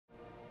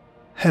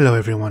Hello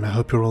everyone, I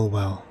hope you're all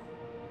well.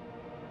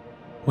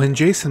 When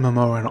Jason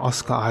Momoa and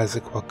Oscar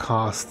Isaac were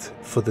cast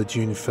for the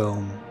Dune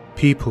film,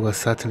 people were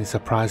certainly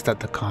surprised at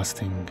the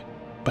casting,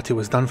 but it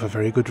was done for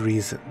very good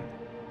reason.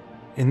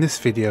 In this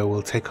video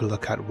we'll take a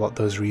look at what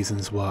those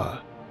reasons were.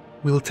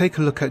 We'll take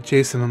a look at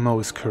Jason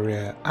Momoa's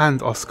career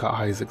and Oscar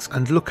Isaac's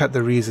and look at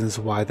the reasons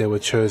why they were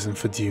chosen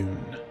for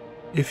Dune.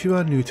 If you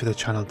are new to the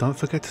channel, don't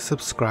forget to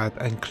subscribe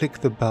and click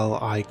the bell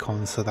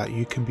icon so that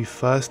you can be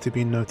first to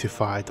be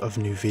notified of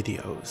new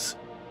videos.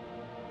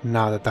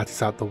 Now that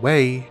is out the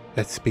way,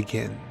 let's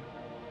begin.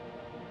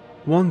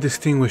 One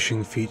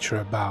distinguishing feature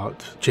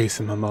about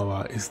Jason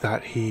Momoa is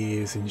that he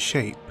is in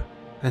shape,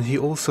 and he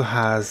also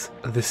has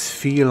this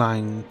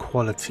feline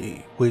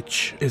quality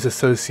which is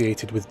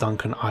associated with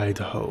Duncan,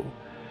 Idaho.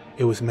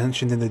 It was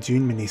mentioned in the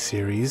Dune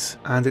miniseries,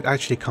 and it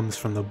actually comes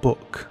from the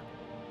book.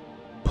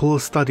 Paul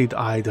studied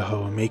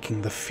Idaho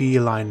making the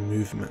feline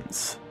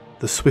movements,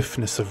 the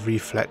swiftness of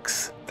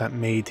reflex that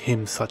made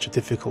him such a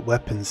difficult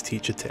weapons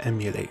teacher to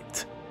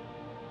emulate.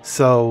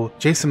 So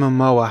Jason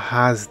Momoa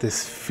has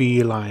this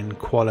feline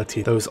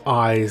quality, those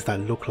eyes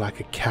that look like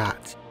a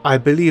cat. I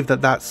believe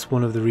that that's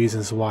one of the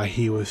reasons why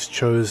he was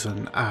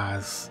chosen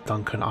as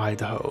Duncan,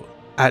 Idaho.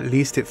 At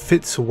least it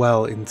fits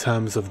well in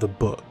terms of the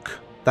book.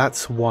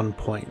 That's one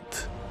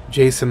point.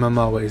 Jason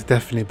Momoa is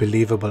definitely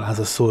believable as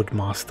a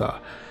swordmaster.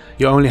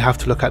 You only have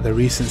to look at the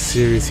recent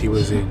series he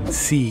was in,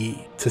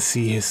 C, to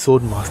see his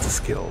swordmaster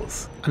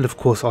skills. And of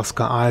course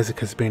Oscar Isaac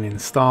has been in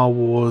Star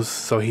Wars,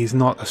 so he's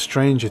not a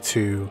stranger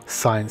to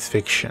science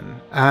fiction.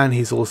 And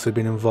he's also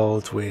been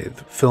involved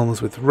with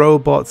films with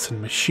robots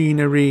and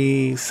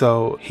machinery,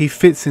 so he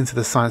fits into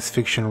the science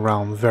fiction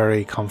realm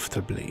very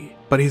comfortably.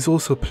 But he's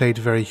also played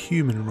very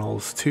human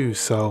roles too,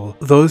 so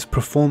those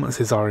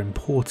performances are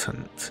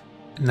important.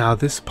 Now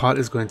this part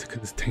is going to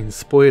contain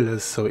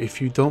spoilers, so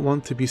if you don't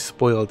want to be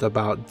spoiled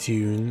about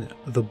Dune,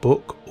 the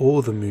book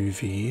or the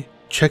movie,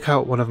 check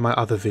out one of my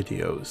other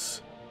videos.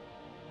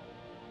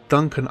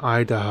 Duncan,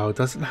 Idaho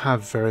doesn't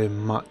have very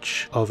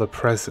much of a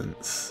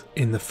presence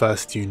in the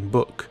first Dune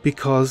book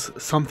because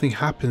something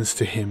happens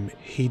to him.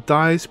 He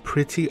dies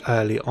pretty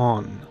early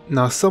on.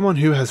 Now someone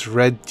who has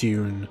read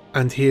Dune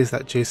and hears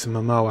that Jason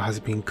Momoa has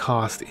been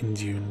cast in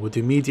Dune would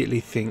immediately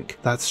think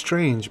that's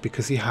strange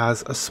because he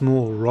has a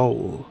small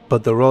role,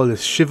 but the role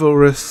is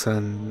chivalrous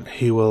and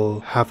he will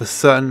have a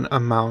certain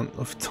amount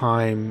of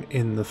time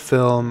in the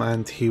film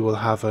and he will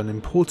have an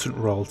important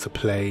role to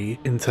play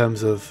in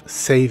terms of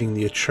saving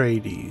the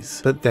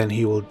Atreides, but then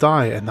he will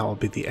die and that will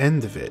be the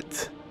end of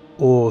it.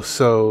 Or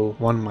so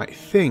one might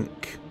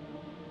think.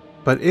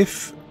 But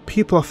if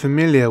people are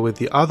familiar with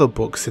the other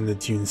books in the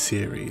Dune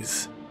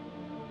series,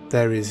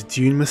 there is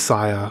Dune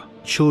Messiah,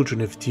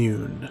 Children of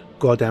Dune,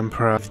 God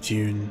Emperor of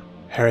Dune,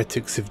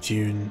 Heretics of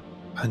Dune,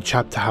 and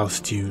Chapterhouse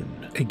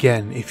Dune.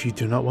 Again, if you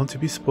do not want to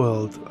be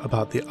spoiled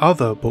about the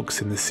other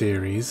books in the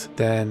series,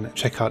 then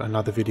check out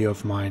another video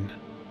of mine.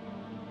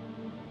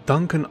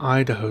 Duncan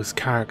Idaho's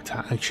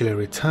character actually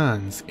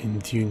returns in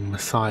Dune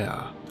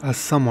Messiah. As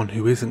someone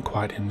who isn't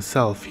quite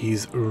himself,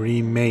 he's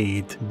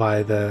remade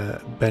by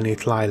the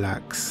Bennett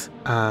Lilacs,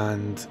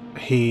 and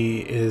he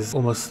is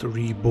almost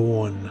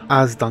reborn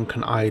as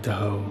Duncan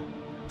Idaho.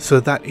 So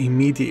that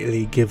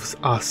immediately gives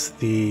us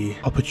the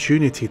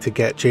opportunity to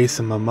get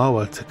Jason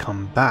Momoa to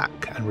come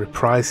back and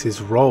reprise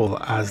his role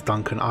as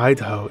Duncan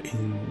Idaho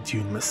in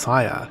Dune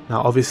Messiah.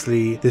 Now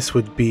obviously this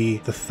would be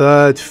the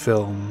third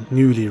film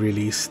newly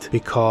released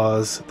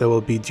because there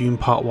will be Dune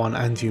Part 1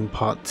 and Dune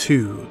Part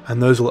 2,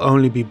 and those will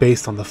only be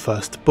based on the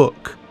first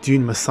book.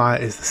 Dune Messiah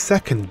is the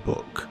second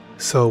book.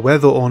 So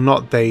whether or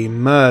not they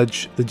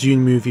merge the Dune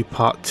movie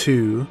Part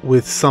 2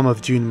 with some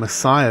of Dune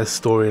Messiah's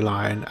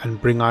storyline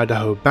and bring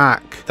Idaho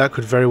back, that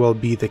could very well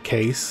be the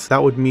case.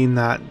 That would mean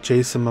that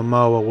Jason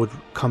Momoa would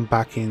come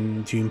back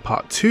in Dune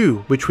Part 2,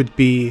 which would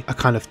be a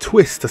kind of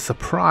twist, a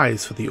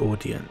surprise for the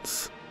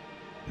audience.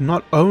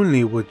 Not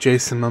only would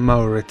Jason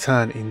Momoa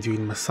return in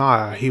Dune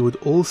Messiah, he would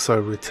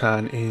also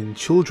return in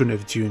Children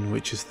of Dune,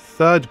 which is the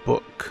third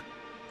book.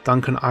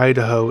 Duncan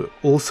Idaho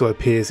also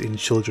appears in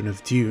Children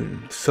of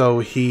Dune, so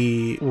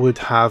he would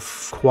have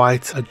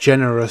quite a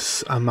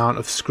generous amount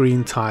of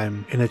screen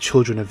time in a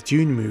Children of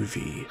Dune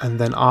movie. And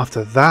then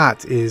after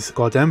that is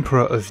God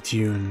Emperor of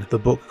Dune. The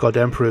book God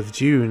Emperor of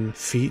Dune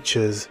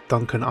features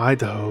Duncan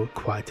Idaho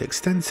quite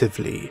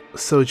extensively.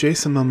 So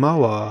Jason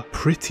Momoa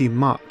pretty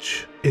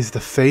much is the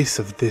face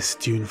of this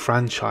Dune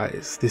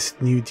franchise, this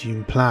new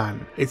Dune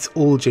plan. It's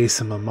all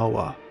Jason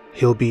Momoa.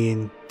 He'll be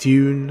in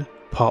Dune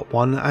Part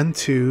 1 and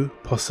 2,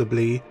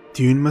 possibly,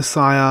 Dune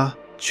Messiah,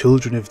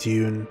 Children of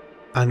Dune,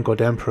 and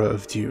God Emperor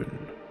of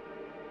Dune.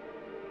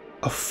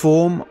 A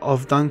form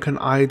of Duncan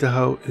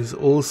Idaho is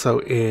also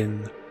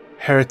in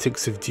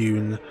Heretics of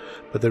Dune,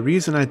 but the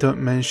reason I don't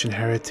mention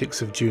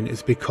Heretics of Dune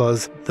is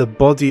because the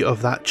body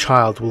of that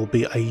child will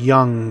be a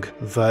young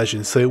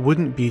version, so it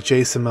wouldn't be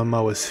Jason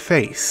Momoa's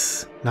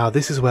face. Now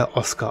this is where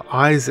Oscar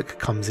Isaac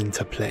comes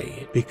into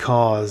play,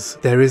 because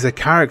there is a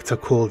character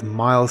called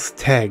Miles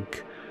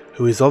Tegg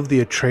who is of the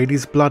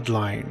Atreides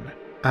bloodline,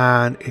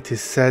 and it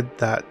is said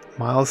that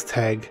Miles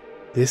Tegg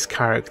this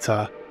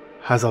character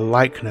has a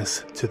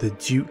likeness to the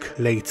Duke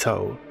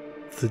Leto.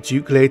 The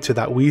Duke Leto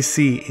that we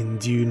see in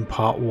Dune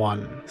Part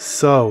 1.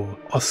 So,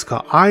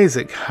 Oscar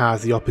Isaac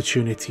has the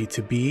opportunity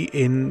to be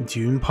in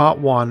Dune Part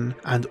 1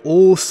 and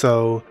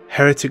also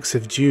Heretics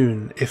of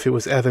Dune if it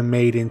was ever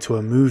made into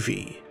a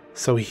movie.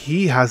 So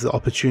he has the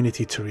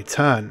opportunity to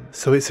return.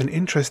 So it's an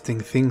interesting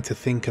thing to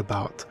think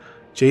about.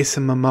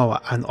 Jason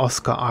Momoa and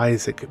Oscar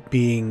Isaac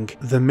being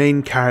the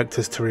main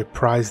characters to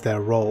reprise their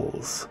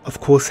roles.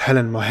 Of course,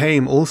 Helen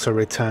Mohame also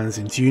returns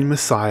in Dune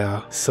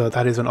Messiah, so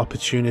that is an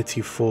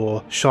opportunity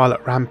for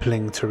Charlotte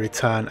Rampling to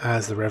return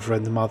as the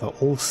Reverend Mother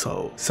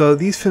also. So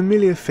these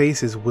familiar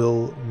faces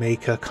will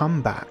make a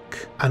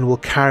comeback and will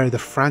carry the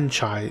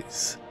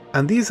franchise.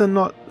 And these are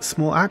not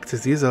small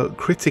actors, these are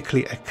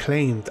critically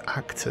acclaimed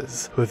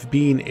actors who have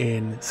been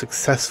in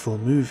successful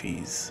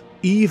movies.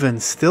 Even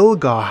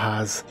Stilgar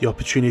has the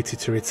opportunity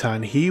to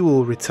return. He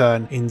will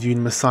return in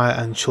Dune Messiah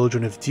and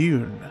Children of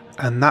Dune.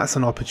 And that's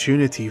an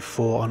opportunity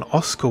for an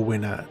Oscar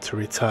winner to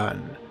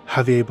return,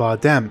 Javier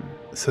Bardem.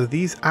 So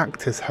these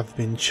actors have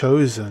been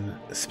chosen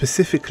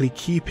specifically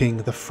keeping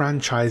the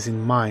franchise in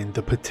mind,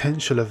 the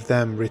potential of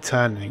them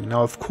returning.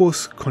 Now, of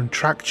course,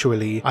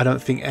 contractually, I don't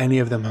think any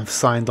of them have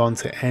signed on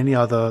to any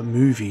other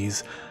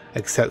movies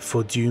except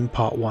for Dune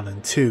Part 1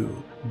 and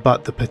 2.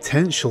 But the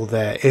potential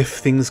there, if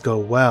things go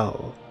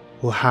well,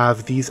 will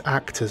have these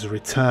actors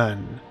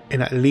return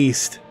in at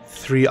least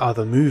 3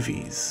 other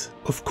movies.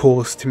 Of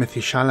course,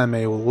 Timothée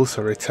Chalamet will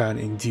also return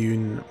in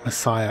Dune,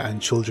 Messiah and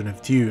Children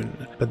of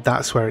Dune, but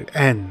that's where it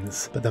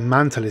ends. But the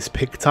mantle is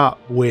picked up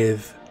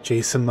with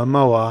Jason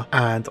Momoa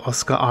and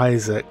Oscar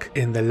Isaac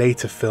in the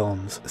later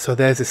films. So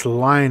there's this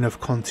line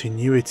of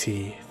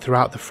continuity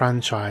throughout the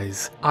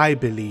franchise. I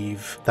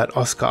believe that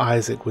Oscar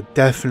Isaac would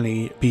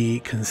definitely be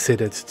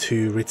considered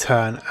to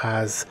return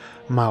as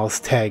Miles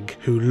Tegg,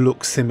 who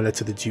looks similar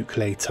to the Duke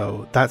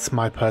Leto. That's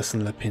my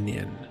personal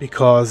opinion.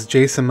 Because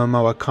Jason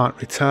Momoa can't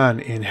return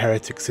in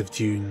Heretics of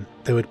Dune,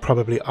 they would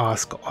probably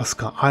ask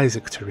Oscar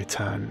Isaac to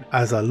return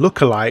as a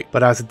lookalike,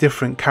 but as a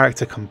different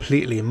character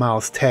completely,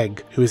 Miles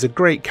Tegg, who is a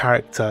great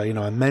character, you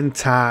know, a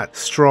mentat,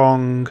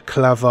 strong,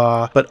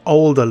 clever, but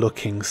older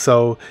looking.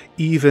 So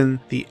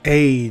even the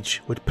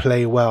age would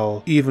play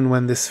well, even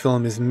when this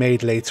film is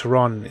made later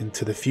on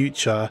into the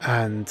future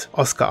and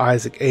Oscar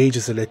Isaac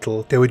ages a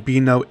little, there would be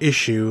no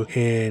issue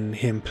in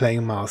him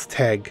playing Miles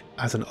Tegg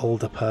as an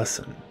older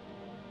person.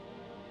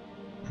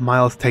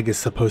 Miles Tegg is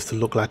supposed to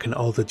look like an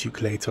older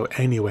Duke Leto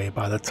anyway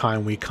by the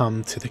time we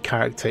come to the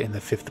character in the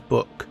 5th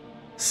book,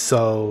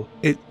 so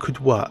it could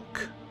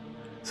work.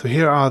 So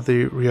here are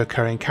the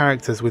reoccurring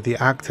characters with the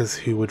actors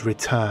who would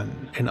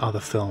return in other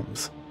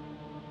films.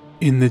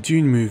 In the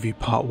Dune movie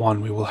Part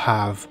 1 we will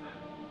have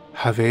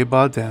Javier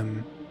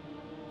Bardem,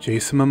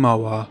 Jason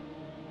Momoa,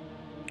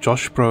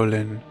 Josh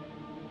Brolin,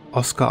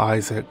 Oscar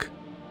Isaac,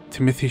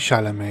 Timothée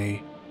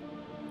Chalamet,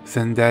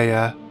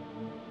 Zendaya,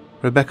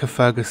 Rebecca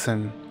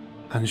Ferguson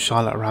and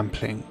Charlotte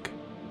Rampling.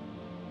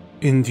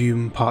 In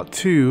Dune Part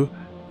 2,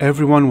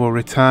 everyone will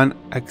return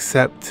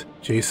except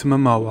Jason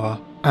Momoa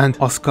and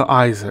Oscar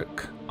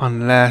Isaac,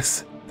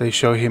 unless they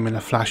show him in a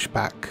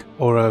flashback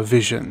or a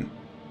vision.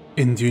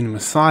 In Dune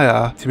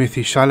Messiah,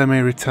 Timothée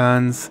Chalamet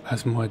returns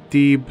as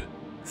Muad'Dib,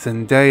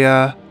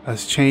 Zendaya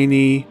as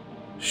Cheney,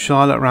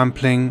 Charlotte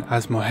Rampling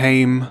as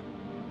Mohame,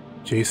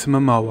 Jason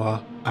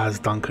Momoa as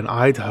Duncan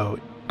Idaho,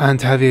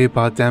 and Javier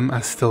Bardem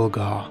as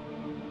Stilgar.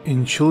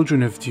 In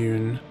Children of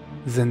Dune,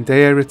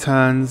 Zendaya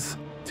returns,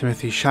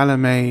 Timothée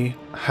Chalamet,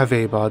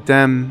 Javier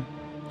Bardem,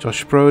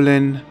 Josh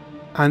Brolin,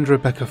 and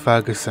Rebecca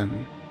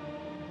Ferguson.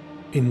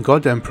 In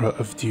God Emperor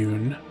of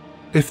Dune,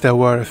 if there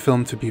were a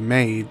film to be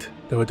made,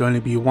 there would only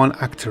be one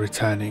actor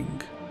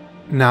returning.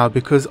 Now,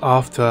 because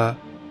after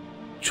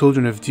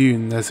Children of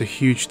Dune there's a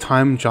huge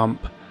time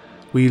jump,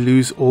 we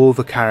lose all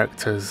the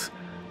characters,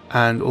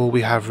 and all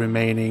we have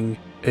remaining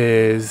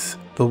is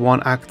the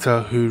one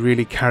actor who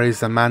really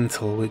carries the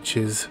mantle, which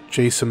is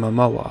Jason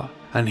Momoa,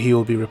 and he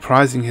will be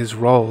reprising his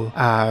role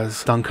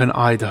as Duncan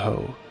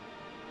Idaho.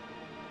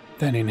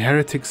 Then in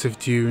Heretics of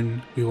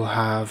Dune, we will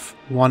have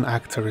one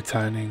actor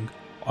returning,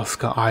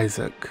 Oscar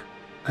Isaac,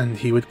 and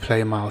he would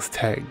play Miles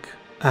Tegg.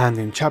 And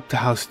in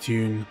Chapterhouse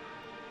Dune,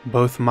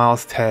 both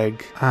Miles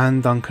Tegg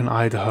and Duncan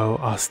Idaho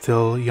are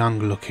still young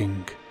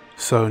looking,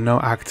 so no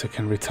actor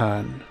can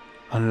return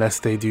unless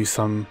they do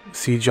some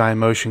CGI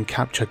motion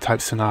capture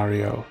type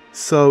scenario.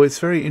 So it's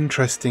very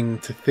interesting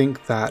to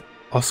think that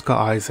Oscar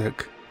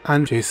Isaac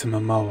and Jason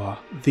Momoa,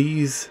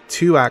 these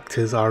two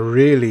actors are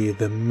really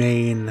the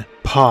main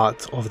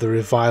part of the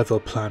revival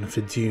plan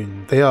for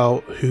Dune. They are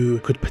who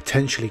could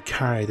potentially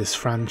carry this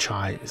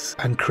franchise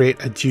and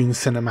create a Dune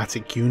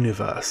cinematic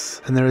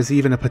universe. And there is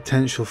even a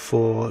potential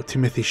for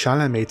Timothée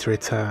Chalamet to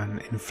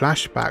return in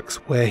flashbacks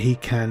where he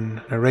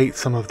can narrate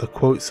some of the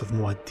quotes of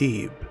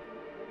Muad'Dib.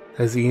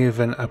 There's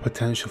even a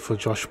potential for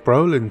Josh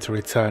Brolin to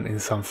return in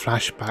some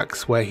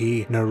flashbacks where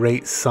he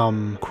narrates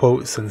some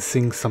quotes and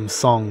sings some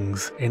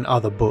songs in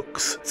other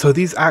books. So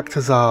these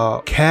actors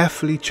are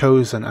carefully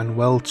chosen and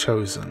well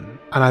chosen,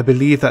 and I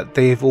believe that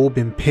they've all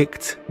been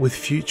picked with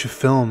future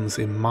films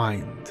in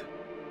mind.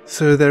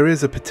 So there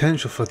is a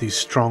potential for these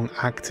strong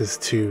actors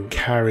to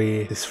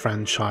carry this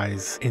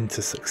franchise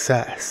into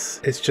success.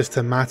 It's just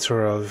a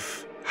matter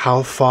of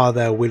how far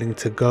they're willing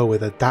to go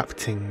with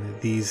adapting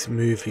these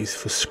movies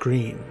for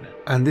screen.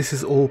 And this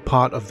is all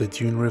part of the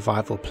Dune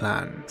revival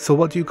plan. So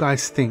what do you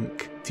guys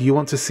think? Do you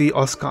want to see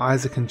Oscar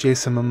Isaac and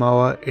Jason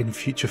Momoa in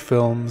future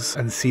films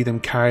and see them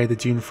carry the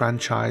Dune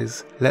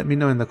franchise? Let me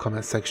know in the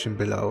comment section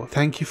below.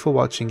 Thank you for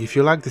watching. If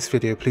you like this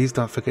video, please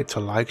don't forget to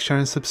like, share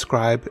and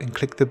subscribe, and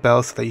click the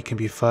bell so that you can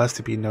be first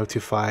to be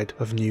notified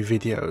of new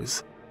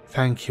videos.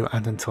 Thank you,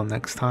 and until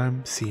next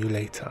time, see you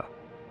later.